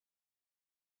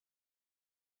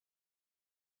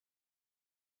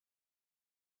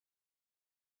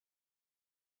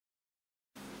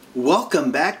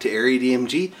Welcome back to Area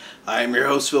DMG. I'm your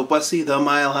host Phil Wesley, the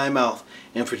Mile High Mouth,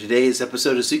 and for today's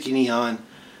episode of Suki Nihon,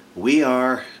 we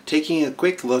are taking a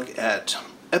quick look at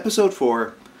episode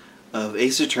 4 of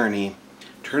Ace Attorney,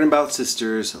 Turnabout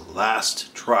Sisters'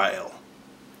 Last Trial.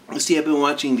 You see, I've been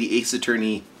watching the Ace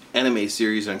Attorney anime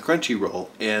series on Crunchyroll,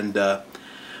 and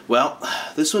well,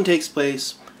 this one takes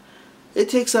place. It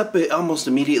takes up almost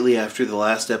immediately after the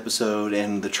last episode,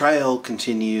 and the trial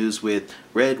continues with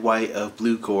Red White of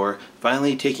Blue Corps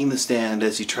finally taking the stand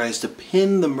as he tries to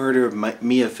pin the murder of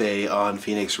Mia Fey on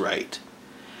Phoenix Wright.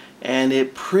 And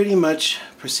it pretty much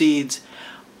proceeds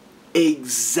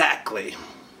exactly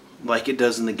like it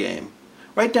does in the game.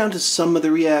 Right down to some of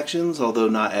the reactions, although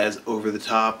not as over the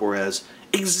top or as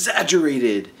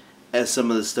exaggerated as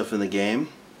some of the stuff in the game.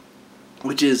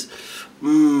 Which is,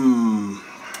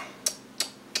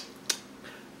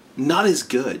 not as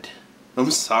good.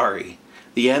 I'm sorry.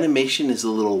 The animation is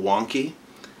a little wonky.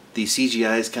 The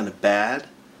CGI is kind of bad.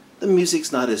 The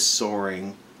music's not as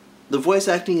soaring. The voice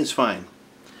acting is fine.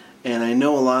 And I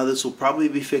know a lot of this will probably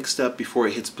be fixed up before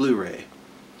it hits Blu-ray.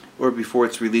 Or before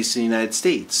it's released in the United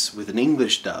States with an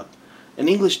English dub. An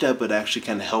English dub would actually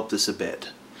kind of help this a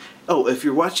bit. Oh, if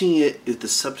you're watching it with the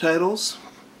subtitles,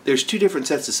 there's two different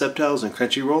sets of subtitles in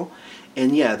Crunchyroll.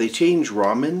 And yeah, they change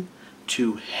ramen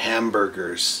to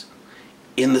hamburgers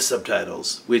in the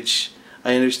subtitles, which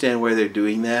I understand why they're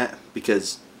doing that,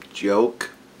 because joke.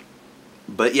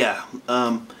 But yeah,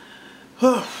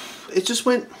 it just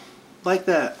went like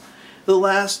that. The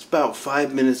last about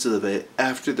 5 minutes of it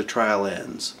after the trial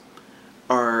ends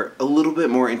are a little bit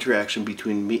more interaction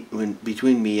between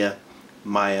Mia,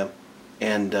 Maya,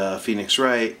 and Phoenix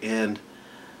Wright, and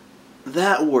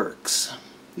that works.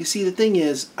 You see, the thing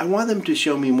is, I want them to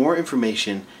show me more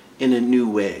information in a new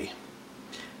way.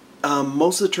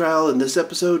 Most of the trial in this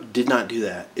episode did not do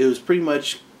that. It was pretty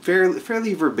much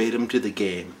fairly verbatim to the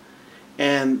game.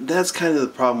 And that's kind of the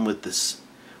problem with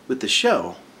the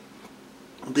show.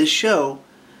 This show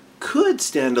could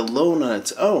stand alone on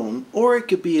its own, or it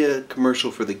could be a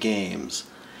commercial for the games.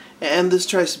 And this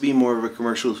tries to be more of a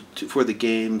commercial for the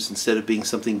games instead of being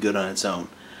something good on its own.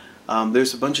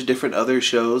 There's a bunch of different other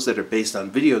shows that are based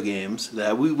on video games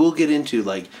that we will get into,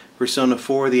 like Persona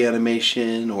 4 the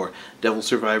animation, or Devil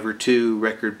Survivor 2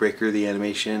 Record Breaker the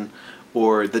animation,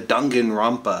 or the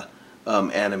Danganronpa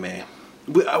anime.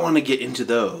 I want to get into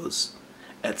those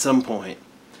at some point.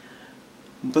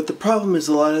 But the problem is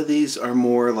a lot of these are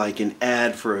more like an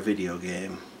ad for a video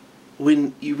game,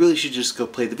 when you really should just go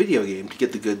play the video game to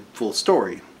get the good full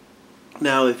story.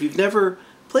 Now, if you've never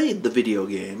played the video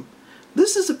game,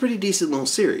 this is a pretty decent little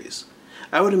series.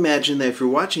 I would imagine that if you're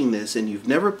watching this and you've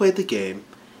never played the game,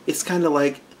 it's kind of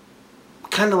like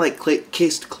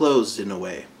Case Closed in a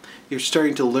way. You're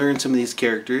starting to learn some of these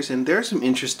characters, and there are some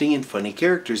interesting and funny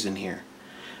characters in here.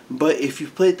 But if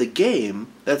you've played the game,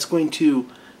 that's going to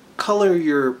color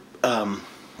your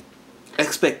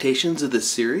expectations of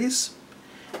this series,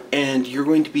 and you're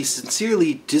going to be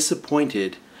sincerely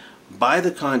disappointed by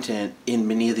the content in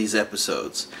many of these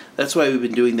episodes. That's why we've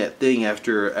been doing that thing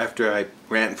after I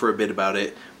rant for a bit about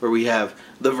it, where we have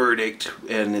the verdict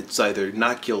and it's either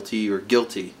not guilty or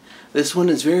guilty. This one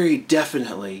is very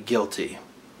definitely guilty.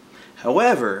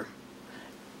 However,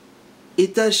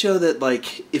 it does show that,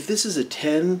 like, if this is a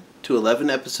 10 to 11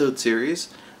 episode series,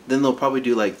 then they'll probably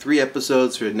do like 3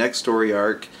 episodes for the next story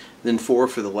arc, then 4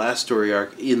 for the last story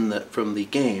arc from the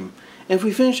game. And if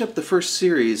we finish up the first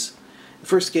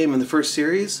game in the first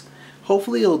series,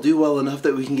 hopefully it'll do well enough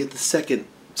that we can get the second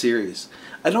series.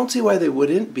 I don't see why they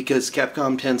wouldn't, because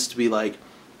Capcom tends to be like,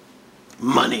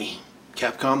 money.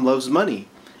 Capcom loves money.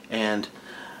 And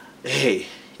hey,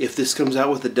 if this comes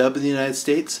out with a dub in the United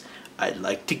States, I'd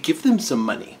like to give them some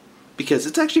money, because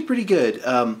it's actually pretty good.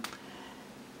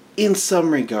 In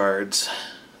some regards,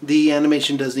 the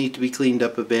animation does need to be cleaned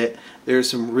up a bit. There are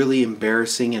some really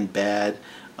embarrassing and bad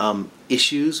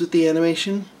issues with the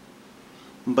animation.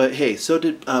 But hey, so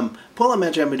did Puella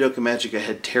Magi Madoka Magica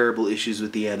had terrible issues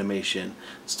with the animation.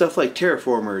 Stuff like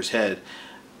Terraformers had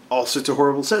all sorts of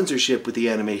horrible censorship with the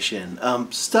animation.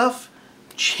 Stuff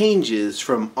changes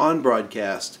from on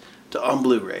broadcast to on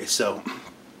Blu-ray, so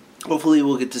hopefully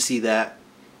we'll get to see that,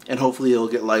 and hopefully it'll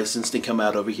get licensed and come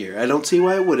out over here. I don't see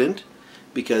why it wouldn't,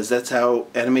 because that's how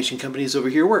animation companies over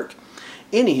here work.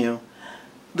 Anywho,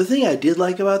 the thing I did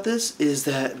like about this is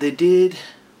that they did,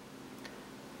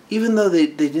 even though they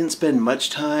didn't spend much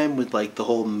time with like the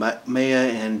whole Maya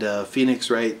and Phoenix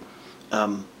Wright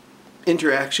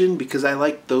interaction, because I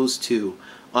like those two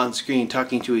on screen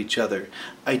talking to each other.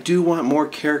 I do want more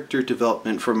character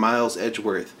development for Miles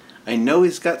Edgeworth. I know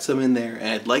he's got some in there, and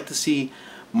I'd like to see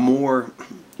more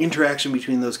interaction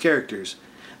between those characters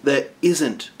that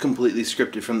isn't completely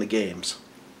scripted from the games.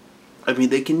 I mean,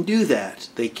 they can do that.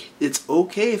 It's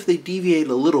okay if they deviate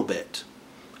a little bit.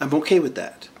 I'm okay with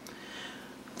that.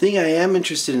 Thing I am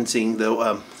interested in seeing,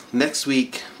 though, next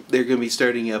week they're going to be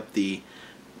starting up the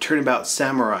Turnabout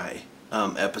Samurai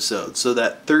episode. So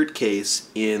that third case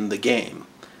in the game,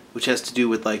 which has to do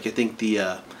with, like, I think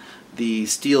the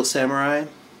Steel Samurai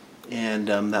and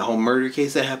that whole murder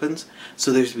case that happens.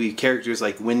 So there's going to be characters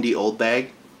like Wendy Oldbag,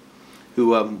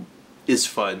 who is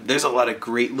fun. There's a lot of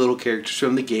great little characters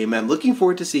from the game. I'm looking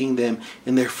forward to seeing them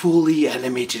in their fully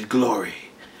animated glory,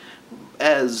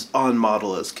 as on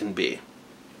model as can be.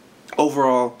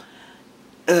 Overall,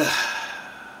 a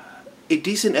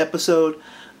decent episode.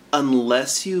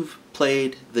 Unless you've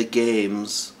played the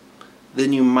games,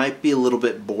 then you might be a little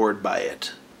bit bored by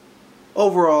it.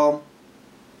 Overall,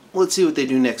 let's see what they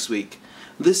do next week.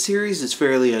 This series is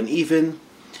fairly uneven,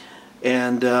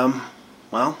 and,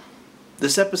 well,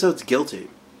 this episode's guilty.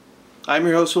 I'm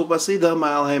your host, Will Busley, the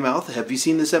Mile High Mouth. Have you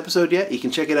seen this episode yet? You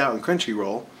can check it out on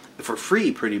Crunchyroll, for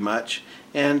free pretty much.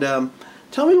 And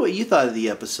tell me what you thought of the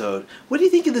episode. What do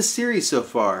you think of this series so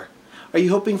far? Are you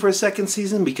hoping for a second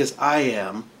season? Because I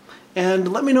am.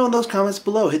 And let me know in those comments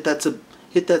below. Hit that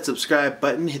subscribe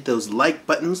button, hit those like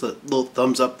buttons, the little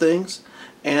thumbs up things.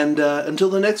 And until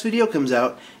the next video comes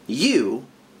out, you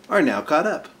are now caught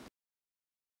up.